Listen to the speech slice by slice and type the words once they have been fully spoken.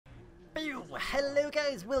Hello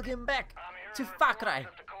guys, welcome back to Far Cry.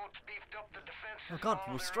 Oh god,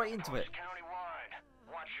 we're straight into it.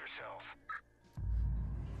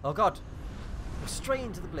 Oh god, we're straight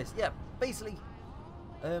into the bliss. Yeah, basically,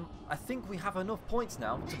 I think we have enough points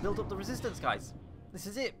now to build up the resistance, guys. This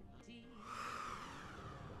is it.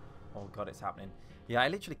 Oh god, it's happening. Yeah, I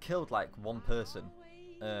literally killed like one person.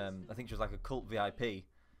 I think she was like a cult VIP,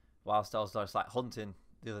 whilst I was just like hunting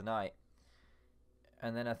the other night.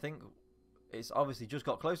 And then I think it's obviously just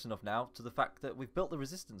got close enough now to the fact that we've built the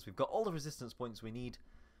resistance. We've got all the resistance points we need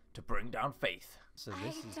to bring down Faith. So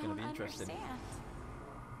this is going to be interesting.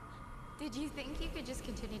 Did you think you could just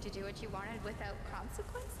continue to do what you wanted without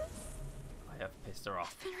consequences? I have pissed her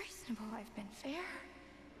off. I've been reasonable, I've been fair.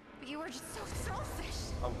 But you were just so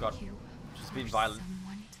selfish. Oh god, she's been violent.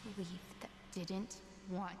 Someone to leave that didn't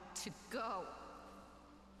want to go.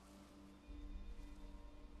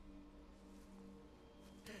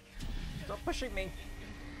 Stop pushing me.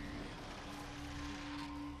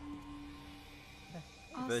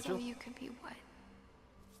 Also, Virgil? you could be what?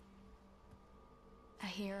 A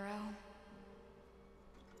hero?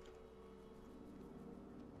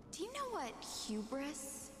 Do you know what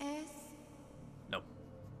hubris is? No.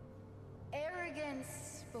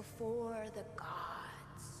 Arrogance before the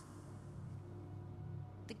gods.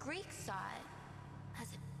 The Greeks saw it as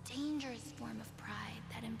a dangerous form of pride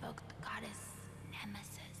that invoked the goddess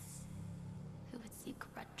Nemesis, who would seek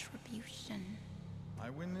retribution. I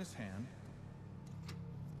win this hand.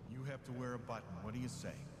 You have to wear a button. What do you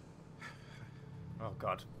say? Oh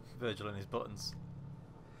god, Virgil and his buttons.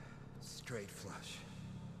 Straight flush.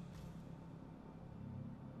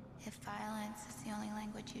 If violence is the only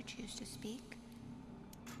language you choose to speak,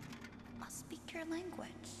 I'll speak your language.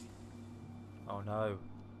 Oh no.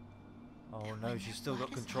 Oh And no, when she's your still got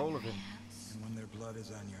blood is control on of your him. hands, And when their blood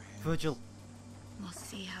is on your hands, Virgil. we'll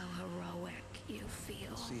see how heroic you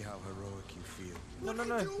feel. see how heroic you feel. No, no,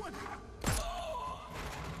 no.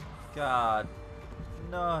 God.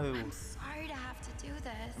 No. I'm sorry to have to do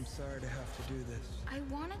I'm this. sorry to have to do this. I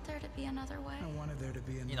wanted there to be another way. I wanted there to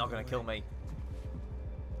be another You're not going to kill me.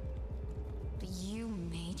 But you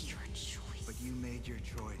made your choice. But you made your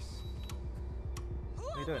choice.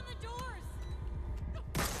 What are you doing?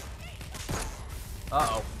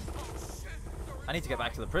 Uh-oh. I need to get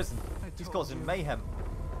back to the prison. He's told causing you. mayhem.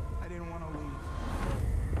 I didn't want to leave.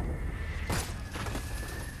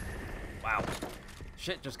 Wow.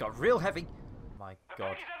 Shit just got real heavy. My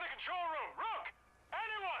god.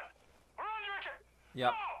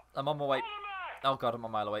 Yep. I'm on my way. Oh god, I'm a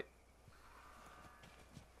mile away.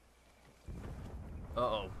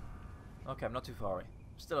 Uh-oh. Okay, I'm not too far away.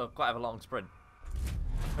 Still quite have a long sprint.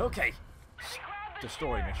 Okay. The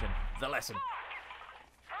story mission. The lesson.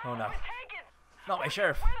 Oh no. Not my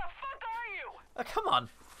sheriff. Oh, come on.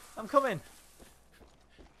 I'm coming.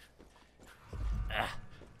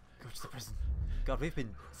 Go to the prison. God, we've been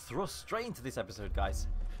thrust straight into this episode, guys.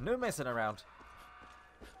 No messing around.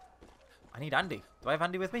 I need Andy. Do I have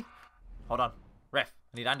Andy with me? Hold on. Ref,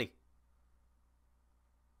 I need Andy.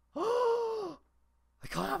 Oh! I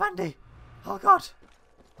can't have Andy. Oh, God.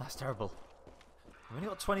 That's terrible. I've only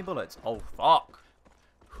got 20 bullets. Oh, fuck.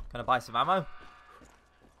 Can I buy some ammo?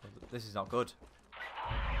 This is not good.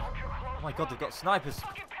 Oh, my God, they've got snipers.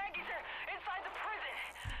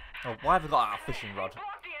 Oh, why have they got a fishing rod?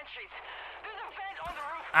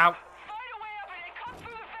 Ow.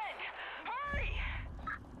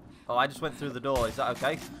 Oh, I just went through the door. Is that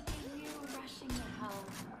okay?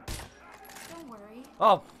 Don't worry.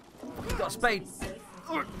 Oh, he got a spade.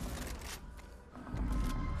 Oh,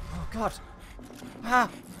 God. Ah.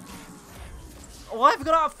 Oh, why have I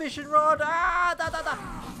got out a fishing rod? Ah, da, da, da.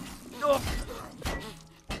 Oh.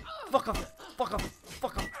 Fuck off. Fuck off.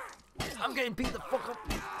 Fuck off. I'm getting beat the fuck up.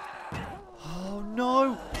 Oh,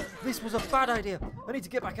 no. This was a bad idea. I need to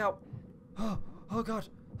get back out. Oh, oh God.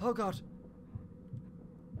 Oh, God.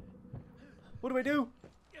 What do I do?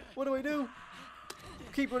 What do I do?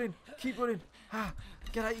 Keep running. Keep running. Ah,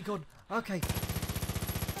 get out your gun. Okay.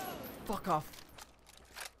 Fuck off.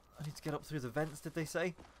 I need to get up through the vents, did they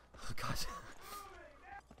say? Oh, God.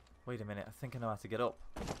 Wait a minute. I think I know how to get up.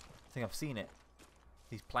 I think I've seen it.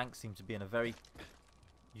 These planks seem to be in a very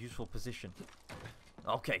useful position.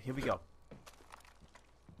 Okay, here we go.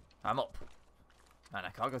 I'm up. And I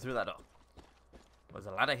can't go through that door. There's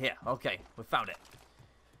a ladder here. Okay, we found it.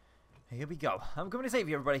 Here we go. I'm coming to save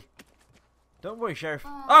you, everybody. Don't worry, Sheriff.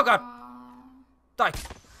 Oh, God. Die. I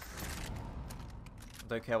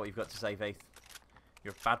don't care what you've got to say, Faith.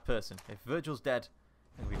 You're a bad person. If Virgil's dead,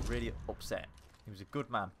 I'm going to be really upset. He was a good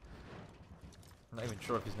man. I'm not even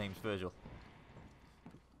sure if his name's Virgil.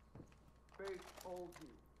 Faith told you.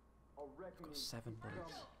 Got 7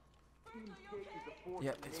 bullets.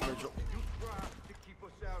 Yeah, it's Virgil. You try to keep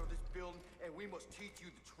us out of this building, and we must teach you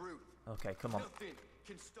the truth. Okay, come on. Nothing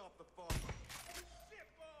can stop the father.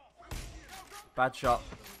 Bad shot.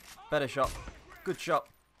 Better shot. Good shot.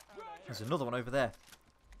 There's another one over there.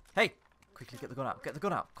 Hey! Quickly get the gun out. Get the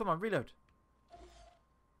gun out. Come on, reload.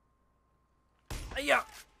 Yeah!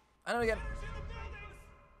 I know again.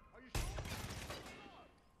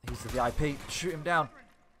 He's the VIP. Shoot him down.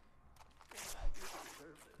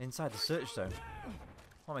 Inside the search zone.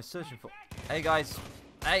 What am I searching for? Hey, guys.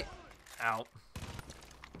 Hey! Ow.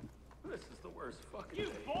 This is the worst fucking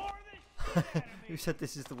day. Who said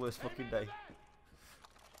this is the worst fucking day?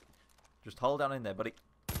 Just hold down in there, buddy.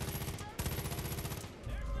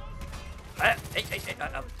 Hey.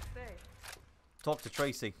 Talk to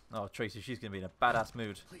Tracy. Oh, Tracy, she's going to be in a badass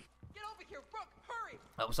mood. Get over here, Brooke, hurry!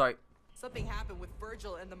 Oh, sorry. Something happened with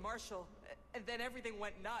Virgil and the marshal, and then everything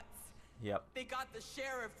went nuts. Yep. They got the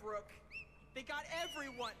sheriff, Brooke. They got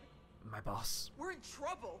everyone. My boss. We're in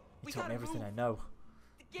trouble. He taught me everything I know.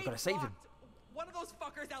 I've got to save him. One of those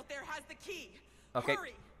fuckers out there has the key. Okay.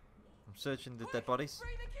 Hurry. I'm searching the dead bodies.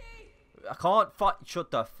 Bring the key. I can't fight.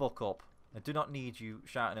 Shut the fuck up. I do not need you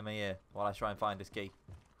shouting in my ear while I try and find this key.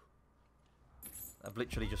 I've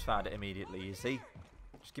literally just found it immediately, you see?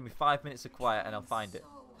 Just give me 5 minutes of quiet and I'll find it.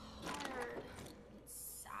 So hard.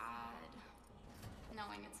 It's sad.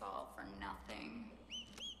 Knowing it's all for nothing.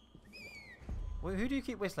 Who do you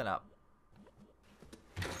keep whistling at?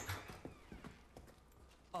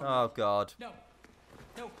 Oh god. No.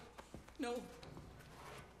 No. No.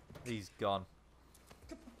 He's gone.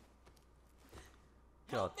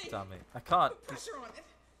 God Help me. damn it. I can't. Put pressure on it.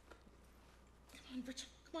 Come on, Virgil.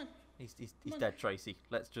 Come on. He's dead, Tracy.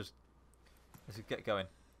 Let's just get going.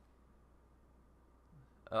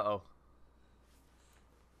 Uh-oh.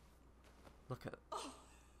 Look at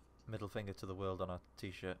middle finger to the world on a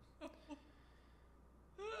t-shirt.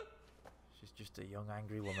 She's just a young,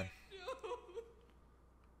 angry woman.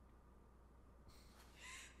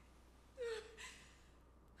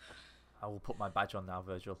 I will put my badge on now,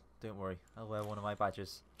 Virgil. Don't worry. I'll wear one of my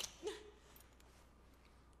badges.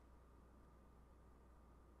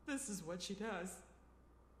 This is what she does.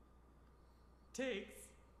 Takes.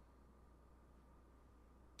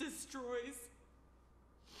 Destroys.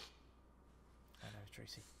 I know,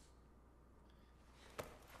 Tracy.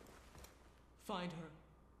 Find her.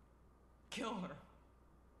 Kill her.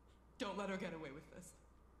 Don't let her get away with this.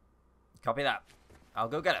 Copy that. I'll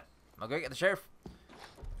go get her. I'll go get the sheriff.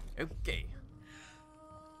 Okay.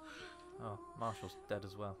 Oh, Marshall's dead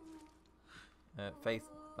as well. Faith,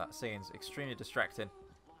 that scene's extremely distracting.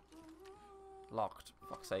 Locked,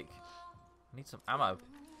 fuck's sake. I need some ammo.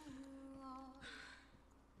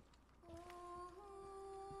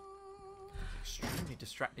 Extremely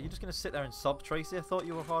distracting. Are you just gonna sit there and sob, Tracy? I thought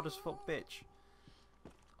you were hard as fuck, bitch.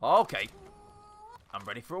 Okay. I'm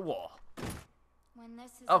ready for a war. When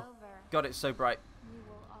this is Oh, over, God, it's so bright. we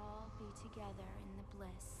will all be together in the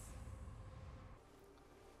bliss.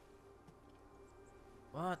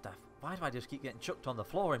 What the why do I just keep getting chucked on the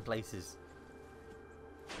floor in places?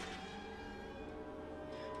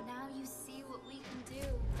 Now you see what we can do.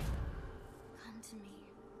 Come to me,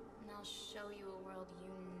 and I'll show you a world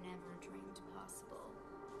you never dreamed possible.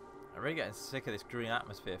 I'm really getting sick of this green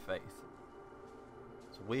atmosphere, Faith.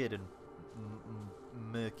 It's weird and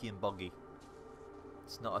murky and boggy.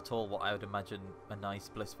 It's not at all what I would imagine a nice,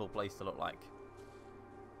 blissful place to look like.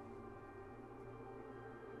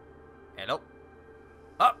 Hello?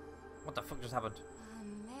 Oh! What the fuck just happened?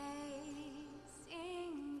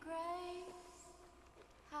 Amazing grace,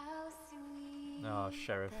 how sweet Oh,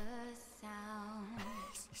 Sheriff. the sound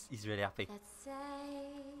He's really happy. that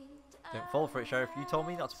saved Don't fall for it, Sheriff. You told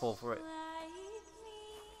me not to fall for it. like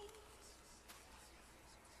me.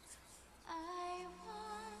 I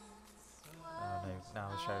once Oh no, now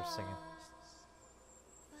the Sheriff's singing.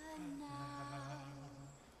 but now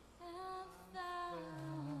am found,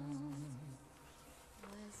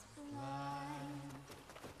 was blind.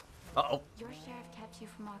 Uh-oh. Your sheriff kept you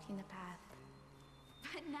from walking the path,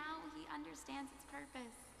 but now he understands its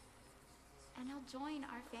purpose, and he'll join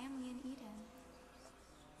our family in Eden.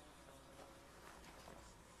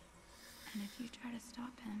 And if you try to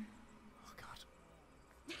stop him, Oh god.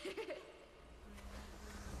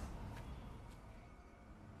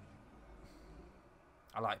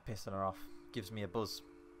 I like pissing her off. Gives me a buzz.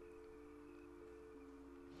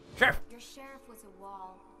 Sheriff! your sheriff was a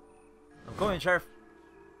wall. I'm coming, Sheriff.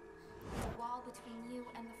 A wall between you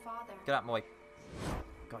and the Father. Get out of my way.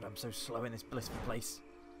 God, I'm so slow in this blissful place.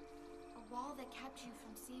 A wall that kept you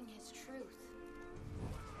from seeing his truth.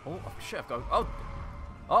 Oh, shit, I've got... Oh!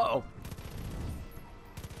 Uh-oh.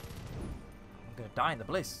 I'm gonna die in the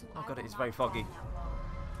bliss. Oh god, it is very foggy.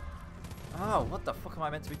 Oh, what the fuck am I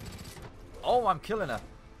meant to be... Oh, I'm killing her.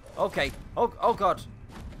 Okay. Oh god.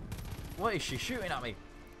 What is she shooting at me?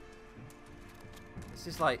 This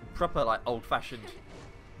is like proper like old-fashioned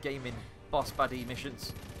gaming boss baddie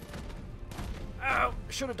missions. Ow!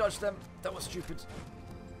 Should have dodged them. That was stupid.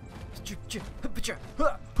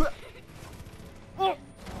 Oh!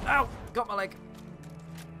 Ow! Got my leg.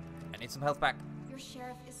 I need some health back. Your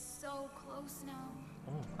sheriff is so close now.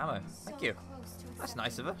 Oh, ammo. Thank So you. close to That's accepting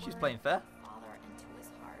nice of her. the She's word playing of fair. the Father into his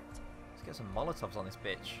heart. Let's get some Molotovs on this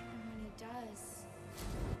bitch. And when he does,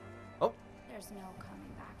 Oh! there's no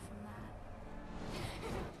coming back from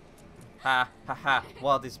that. Ha ha ha.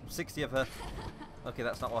 Wow, there's 60 of her. Okay,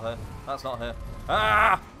 that's not what her. That's not her.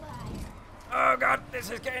 Ah! Oh god, this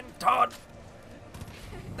is getting torn.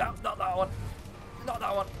 No, not that one. Not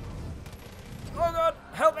that one. Oh god,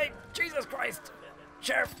 help me. Jesus Christ.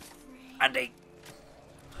 Sheriff. Andy.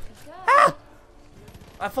 Ah!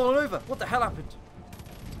 I've fallen over. What the hell happened?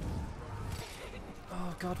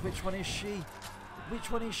 Oh god, which one is she?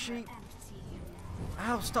 Which one is she?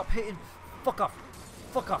 Ow, stop hitting. Fuck off.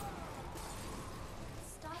 Fuck off.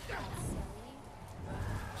 Stop that, silly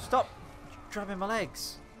Stop grabbing my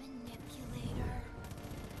legs. manipulator.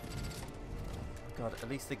 God, at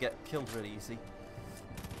least they get killed really easy.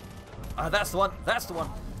 Ah, that's the one. That's the one.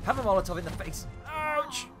 Have a Molotov in the face.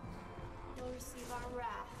 Ouch. You'll receive our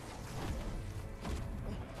wrath.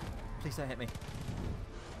 Please don't hit me.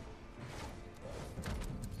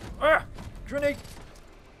 Ah! Grenade!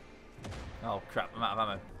 Oh crap, I'm out of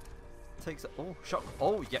ammo. Takes a... Oh, shock.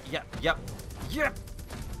 Oh, yeah, yeah, yeah, yeah!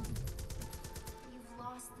 You've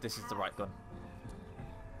lost the This is the path. right gun.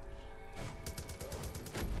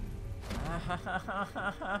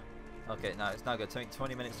 Okay, now it's now going to take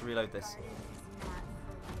 20 minutes to reload this.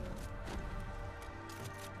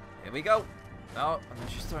 Here we go. Oh, and then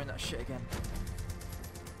she's throwing that shit again.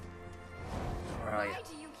 Where are you? Why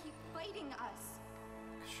do you keep fighting us?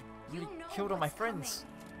 She You really know killed all my what's friends. coming.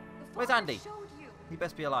 The Where's Father Andy? showed you. He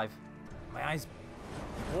best be alive. My eyes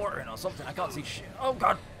watering or something. I can't see shit. Oh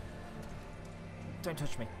god! Don't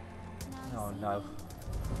touch me. Now Oh see? no.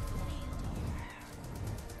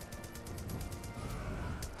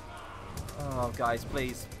 Oh guys,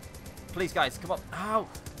 please. Please guys, come on. Ow!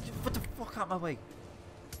 What the fuck out of my way?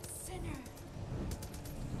 Sinner.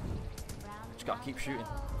 Round Just gotta and keep round shooting. we go.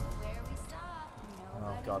 Where we stop, Oh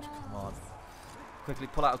nobody god, come on. knows. Quickly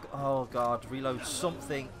pull out. Oh god, reload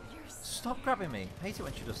something. Stop grabbing me. I hate it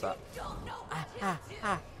when she does that.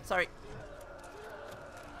 Sorry.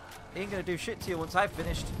 He ain't gonna do shit to you once I've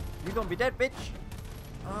finished. You're gonna be dead, bitch.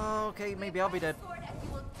 Oh, okay, maybe I'll be dead. Sword and you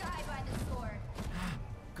will die by the sword.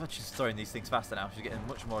 God, she's throwing these things faster now. She's getting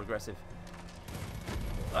much more aggressive.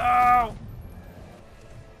 Oh!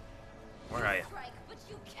 Where are you? Strike, but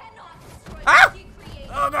you cannot destroy Ah! what he created.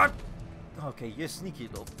 Oh god! Okay, you're sneaky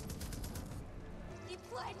little. He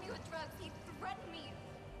plied me with drugs. He threatened me.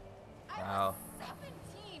 I Wow. was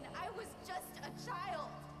 17. I was just a child.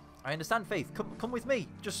 I understand, Faith. Come with me.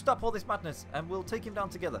 Just stop all this madness, and we'll take him down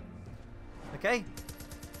together. Okay?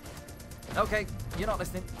 Okay, you're not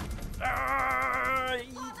listening. Ah!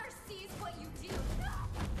 Father sees what you do.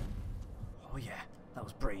 Oh yeah, that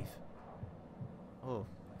was brave. Oh,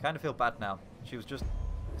 I kind of feel bad now. She was just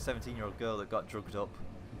a 17-year-old girl that got drugged up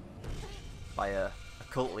by a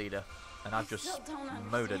cult leader, and I've just still don't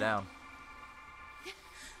mowed her understand. down.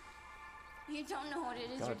 You don't know what it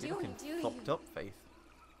is God, you're you're doing, looking do you? fucked up, Faith.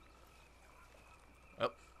 Oh,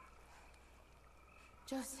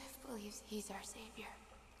 Joseph believes he's our savior.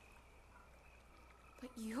 But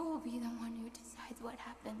you will be the one who decides what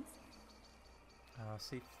happens.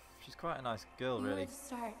 see, she's quite a nice girl, You really. are the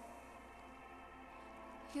start.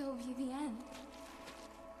 You'll be the end.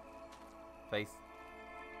 Faith.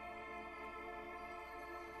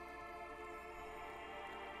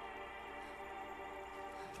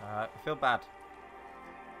 I feel bad.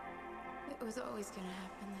 It was always gonna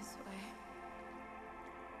happen this way.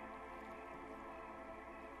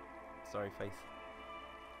 Sorry, Faith.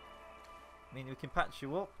 I mean, we can patch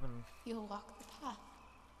you up and... You'll walk the path.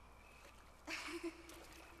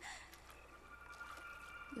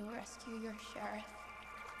 You'll rescue your sheriff.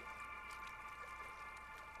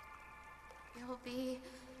 You'll be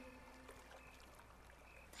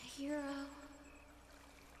the hero.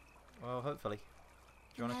 Well, hopefully. Do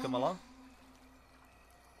you want to And come then along?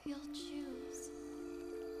 You'll choose.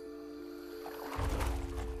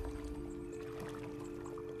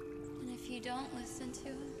 And if you don't listen to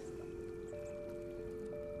him,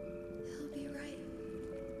 he'll be right.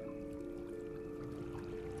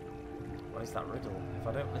 What is that riddle? If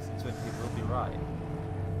I don't listen to him, he will be right.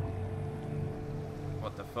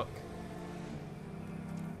 What the fuck?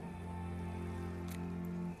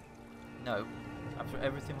 No. After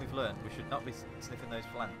everything we've learned, we should not be sniffing those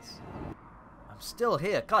plants. I'm still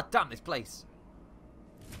here. God damn this place.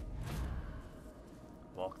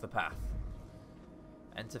 Walk the path.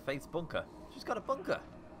 Enter Faith's bunker. She's got a bunker.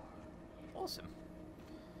 Awesome.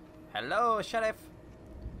 Hello, Sheriff.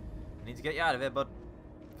 I need to get you out of here, bud.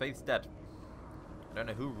 Faith's dead. I don't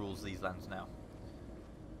know who rules these lands now.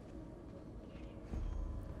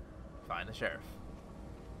 Find the sheriff.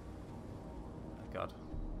 Oh god.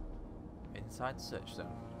 Inside search zone.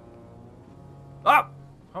 Ah!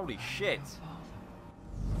 Holy shit!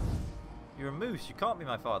 You're a moose. You can't be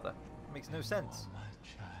my father. It makes no sense.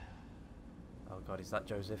 Oh god, is that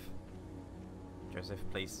Joseph? Joseph,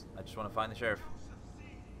 please. I just want to find the sheriff.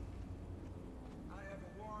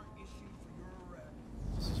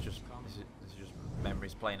 This is just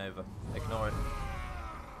memories playing over. Ignore it.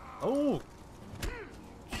 Oh!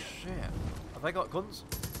 Shit. Have they got guns?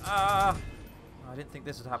 Ah! I didn't think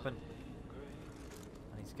this would happen.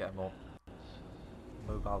 I need to get a more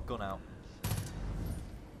mobile gun out.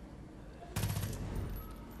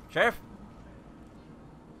 Sheriff!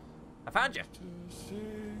 I found you!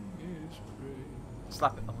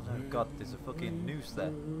 Slap it. Oh no, god, there's a fucking noose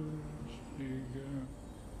there.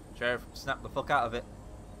 Sheriff, snap the fuck out of it.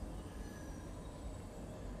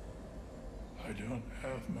 I don't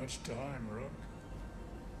have much time, Rook.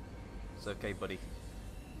 It's okay, buddy.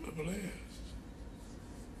 The blaze.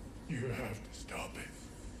 You have to stop it.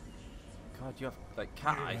 God, you have like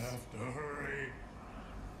cat You eyes. have to hurry.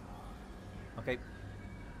 Okay.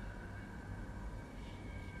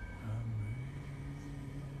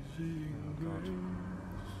 Oh god.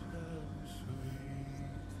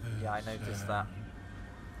 Yeah, I noticed that.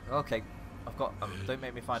 Okay, I've got. Don't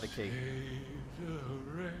make me find a key.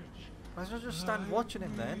 Why don't I just stand watching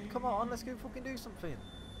him then? Come on, let's go fucking do something.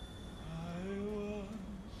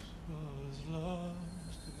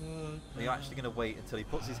 Are you actually going to wait until he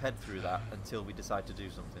puts his head through that until we decide to do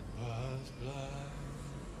something?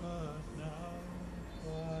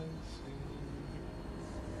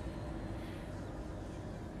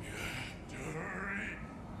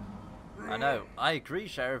 I know, I agree,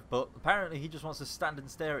 Sheriff, but apparently he just wants to stand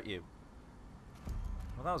and stare at you.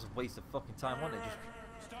 Well, that was a waste of fucking time, wasn't it? Just...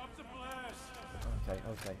 Stop the blast.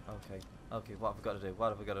 Okay, what have I got to do? What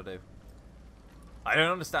have I got to do? I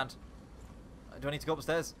don't understand. Do I need to go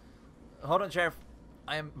upstairs? Hold on, Sheriff.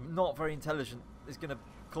 I am not very intelligent. It's going to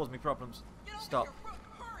cause me problems. Stop.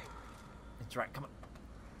 Interact, come on.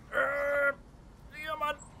 Come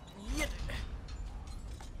on. Yeah.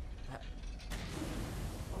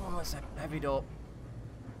 Oh, it's a heavy door.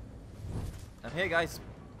 I'm here, guys.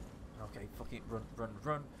 Okay, fucking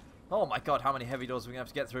run. Oh my god, how many heavy doors are we going to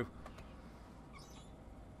have to get through?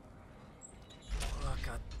 Oh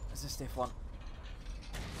god, is this stiff one?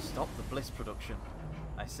 Stop the bliss production.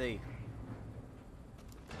 I see.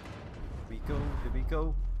 Here we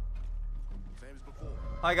go.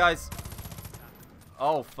 Hi guys.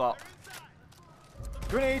 Oh fuck.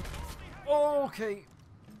 Grenade! Oh, okay.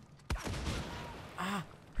 Ah,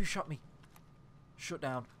 who shot me? Shut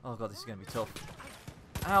down. Oh god, this is gonna be tough.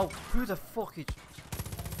 Ow, who the fuck is...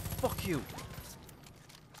 Fuck you.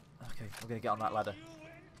 Okay, I'm gonna get on that ladder.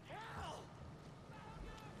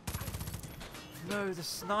 No, the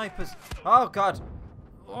snipers. Oh god.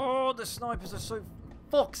 Oh, the snipers are so...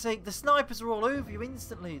 Fuck's sake, the snipers are all over you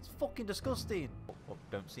instantly. It's fucking disgusting. Oh,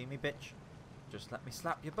 don't see me, bitch. Just let me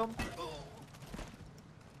slap your bum.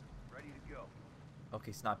 Ready to go.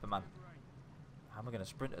 Okay, sniper man. How am I going to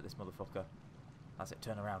sprint at this motherfucker? That's it,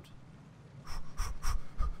 turn around.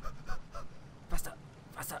 Faster,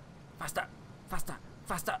 faster, faster, faster,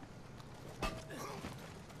 faster.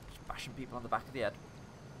 Just bashing people on the back of the head.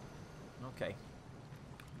 Okay.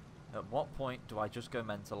 At what point do I just go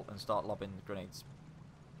mental and start lobbing grenades?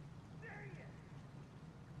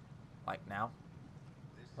 Like now?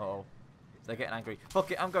 Uh oh. They're getting angry.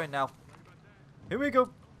 Fuck it, I'm going now. Here we go.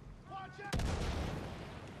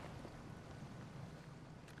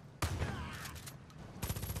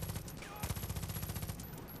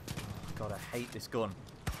 God, I hate this gun.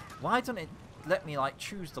 Why don't it let me like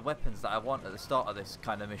choose the weapons that I want at the start of this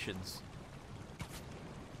kind of missions?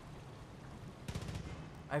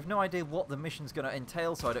 I have no idea what the mission's going to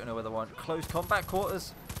entail, so I don't know whether I want close combat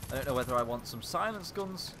quarters. I don't know whether I want some silence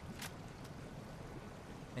guns.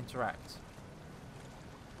 Interact.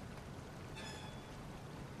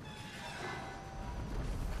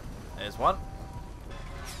 There's one.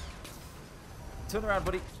 Turn around,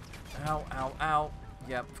 buddy. Ow, ow, ow.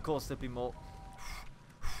 Yeah, of course there'll be more.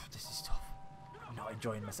 This is tough. not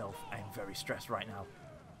enjoying myself. I am very stressed right now.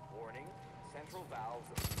 Warning, central valves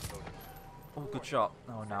overloaded. Oh, good shot.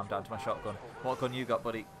 Oh, now I'm down to my shotgun. What gun you got,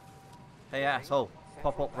 buddy? Hey, asshole.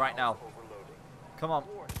 Pop up right now. Come on.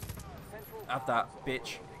 Have that,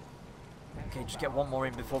 bitch. Okay, just get one more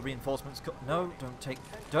in before reinforcements come. No, don't take...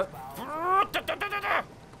 Don't... Got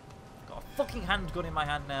a fucking handgun in my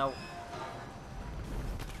hand now.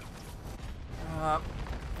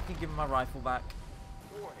 Fucking give me my rifle back.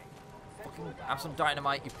 Fucking have some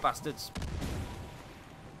dynamite, you bastards.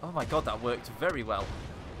 Oh my god, that worked very well.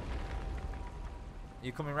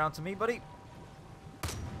 You coming round to me, buddy?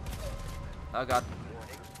 Oh god.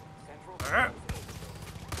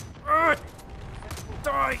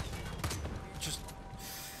 Die! Just...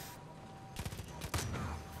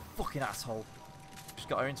 Fucking asshole. Just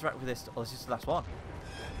gotta interact with this. Oh, this is the last one.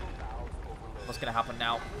 What's gonna happen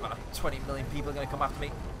now? About 20 million people are gonna come after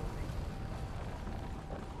me.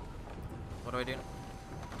 What do I do?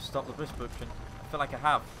 Stop the bliss production. I feel like I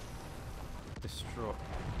have. Destroy.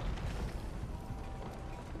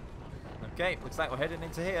 Okay, looks like we're heading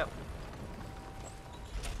into here.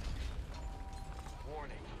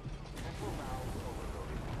 Warning, central valves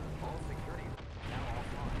overloaded. All security now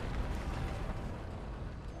offline.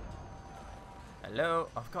 Hello,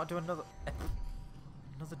 I've got to do another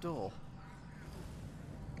door.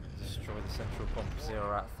 Destroy the central pump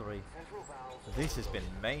 0 at 3. Central valves This has been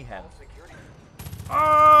mayhem. all security.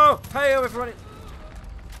 Oh! Hey, everybody!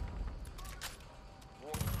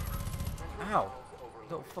 Ow!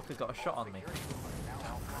 Little fucker got a shot on me.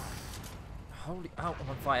 Holy... Ow, I'm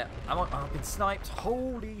on fire. I've been sniped.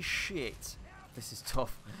 Holy shit. This is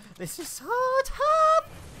tough. This is so tough!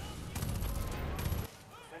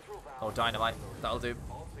 Oh, dynamite. That'll do.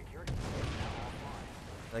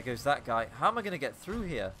 There goes that guy. How am I going to get through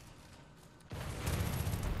here?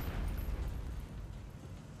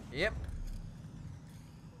 Yep.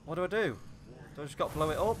 What do I do? Do I just got to blow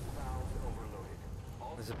it up?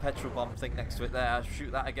 There's a petrol bomb thing next to it there. I'll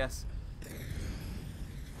shoot that, I guess.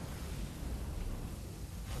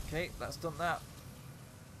 Okay, that's done that.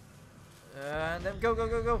 And then go, go,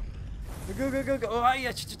 go, go. Go, go, go, go. Oh,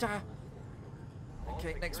 yeah.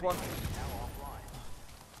 Okay, next one.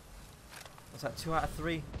 What's that? 2 out of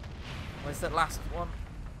 3. Where's that last one?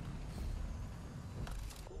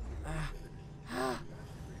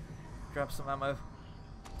 Grab some ammo. That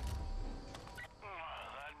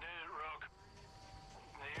did it, Rook.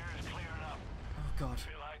 The air is clearing up. Oh god.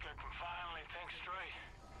 Feel like I can finally think straight.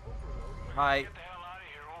 Hi. Get the hell out of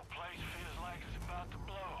here. Old place feels like it's about to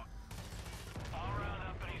blow. I'll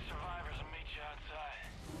round up any survivors and meet you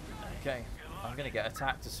outside. Okay. I'm gonna get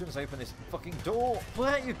attacked as soon as I open this fucking door.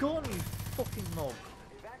 Where you gone, you fucking mug?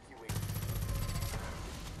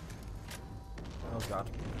 Oh god.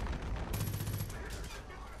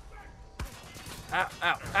 Ow,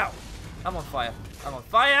 ow, ow! I'm on fire. I'm on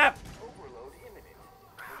fire!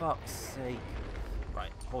 Fuck's sake.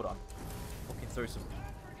 Right, hold on. Fucking throw some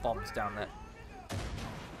bombs down there.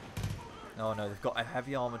 Oh no, they've got a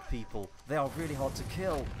heavy armoured people. They are really hard to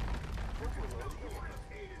kill.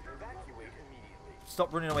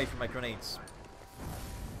 Stop running away from my grenades.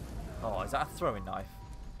 Oh, is that a throwing knife?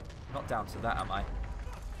 Not down to that, am I?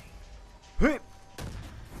 Hip!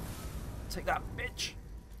 Take that, bitch!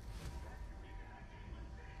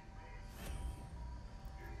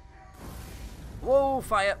 Whoa,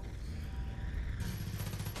 fire!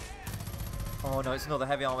 Oh no, it's another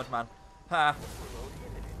heavy armoured man. Ha!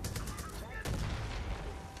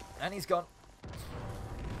 And he's gone.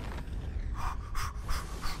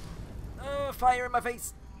 Fire in my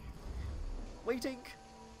face! Waiting!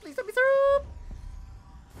 Please let me through!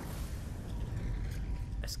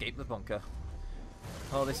 Escape the bunker.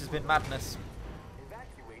 Oh, this has been madness.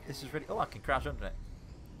 This is really... Oh, I can crash under it.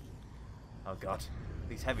 Oh god.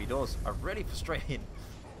 These heavy doors are really frustrating.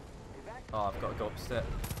 Oh, I've got to go upstairs.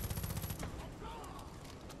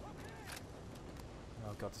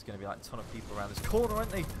 Oh god, there's going to be like a ton of people around this corner,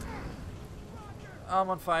 aren't they? I'm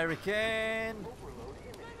on fire again.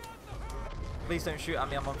 Please don't shoot at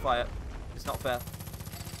me, I'm on fire. It's not fair.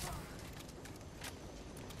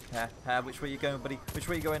 Which way are you going, buddy? Which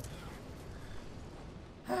way are you going?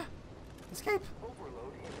 Escape!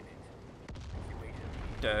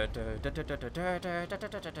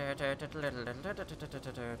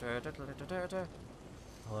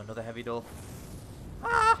 Oh, another heavy door.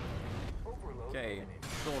 Ah! Okay,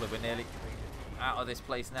 surely we're nearly out of this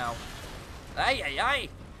place now. Hey, hey, hey!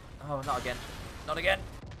 Oh, not again. Not again.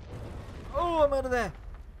 Oh, I'm out of there.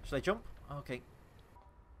 Should I jump? Okay.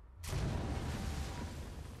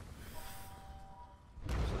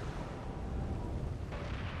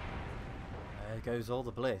 There goes all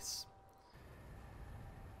the bliss.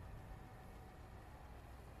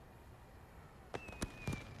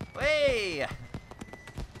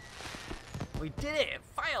 We did it!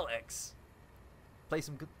 Fireworks! Play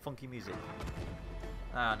some good funky music.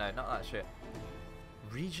 Ah, no, not that shit.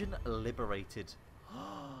 Region liberated.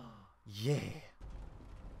 Yeah!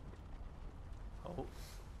 Oh.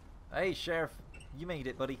 Hey, Sheriff. You made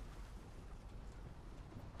it, buddy.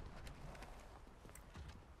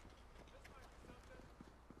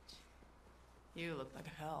 You look like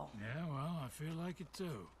hell. Yeah, well, I feel like it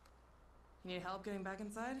too. You need help getting back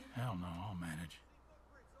inside? Hell no, I'll manage.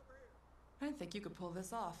 I didn't think you could pull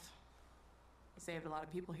this off. You saved a lot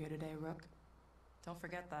of people here today, Rook. Don't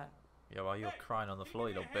forget that. Yeah, while you're crying on the floor,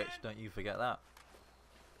 you little bitch, don't you forget that.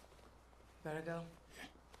 Better go.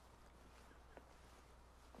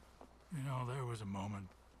 You know, there was a moment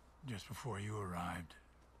just before you arrived.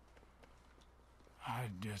 I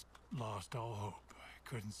just lost all hope. I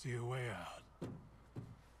couldn't see a way out.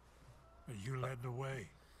 But you led the way.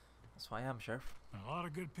 That's why I am, Sheriff. A lot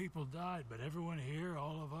of good people died, but everyone here,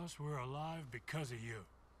 all of us, we're alive because of you.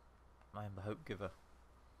 I am the hope giver.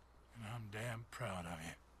 And I'm damn proud of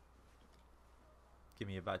you. Give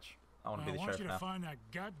me a badge. I want to be the I sheriff want you now. to find that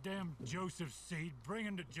goddamn Joseph Seed, bring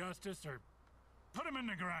him to justice, or put him in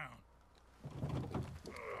the ground.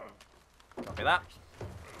 Copy that.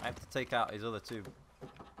 I have to take out his other two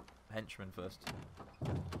henchmen first.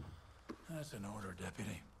 That's an order,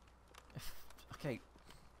 deputy. Okay,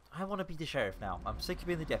 I want to be the sheriff now. I'm sick of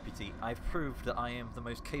being the deputy. I've proved that I am the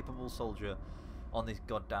most capable soldier on this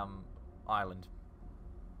goddamn island.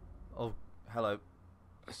 Oh, hello.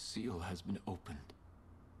 A seal has been opened.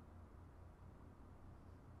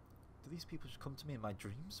 Do these people just come to me in my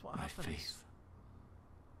dreams? What My happens? faith.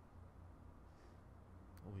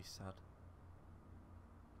 Always sad.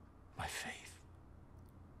 My faith.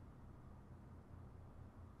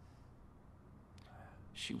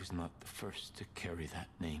 She was not the first to carry that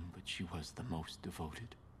name, but she was the most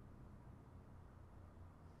devoted.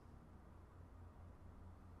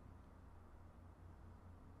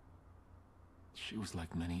 She was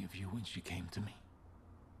like many of you when she came to me.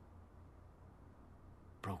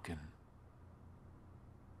 Broken.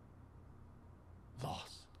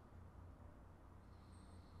 Lost.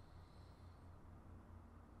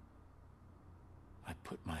 I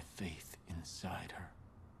put my faith inside her.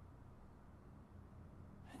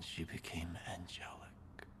 And she became angelic.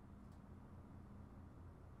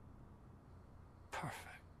 Perfect.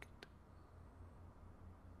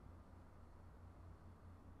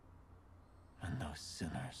 And those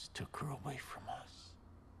sinners took her away from us.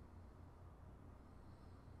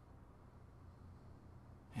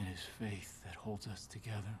 It is faith that holds us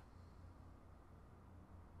together.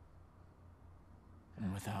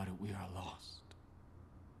 And without it, we are lost.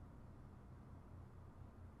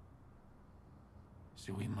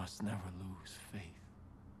 So we must never lose faith.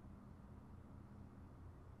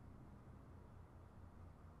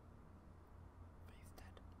 Faith's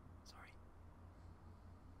dead. Sorry.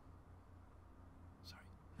 Sorry.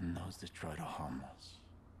 And those that try to harm us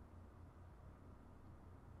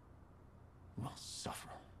will suffer.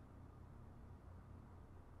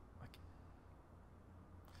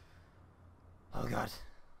 Oh god.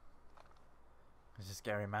 This is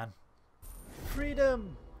scary, man.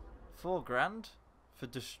 Freedom! 4 grand for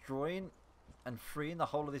destroying and freeing the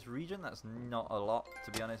whole of this region? That's not a lot,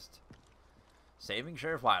 to be honest. Saving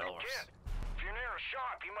Sheriff Whitehorse. Kid, if you're near a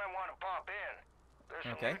shop, you might want to pop in. There's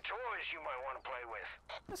some Okay. new toys you might want to play with.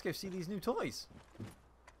 Let's go see these new toys.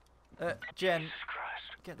 Jen, Jesus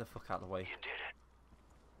Christ. get the fuck out of the way. You did it.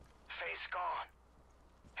 Faith's gone.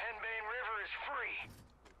 Henbane River is free.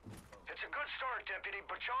 It's a good start, Deputy,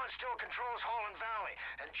 but John still controls Holland Valley,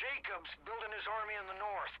 and Jacob's building his army in the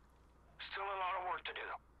north. Still a lot of work to do.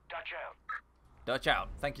 Dutch out. Dutch out.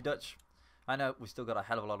 Thank you, Dutch. I know, we still got a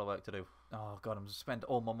hell of a lot of work to do. Oh god, I'm just spend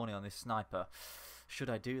all my money on this sniper. Should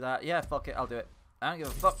I do that? Yeah, fuck it, I'll do it. I don't give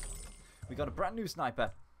a fuck. We got a brand new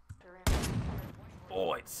sniper.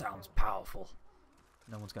 Oh, it sounds powerful.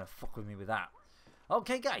 No one's gonna fuck with me with that.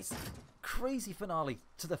 Okay, guys. Crazy finale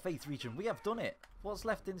to the Faith region. We have done it. What's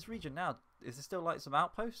left in this region now? Is there still like some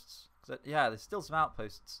outposts? Yeah, there's still some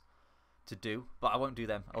outposts to do, but I won't do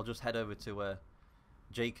them. I'll just head over to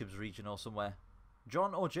Jacob's region or somewhere.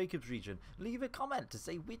 John or Jacob's region. Leave a comment to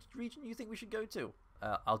say which region you think we should go to.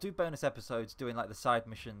 I'll do bonus episodes doing like the side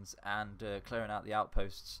missions and clearing out the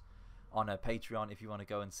outposts on a Patreon if you want to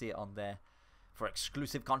go and see it on there for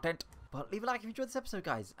exclusive content. But leave a like if you enjoyed this episode,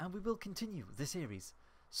 guys, and we will continue the series.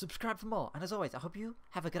 Subscribe for more, and as always, I hope you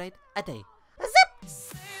have a great day.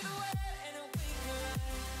 Zip!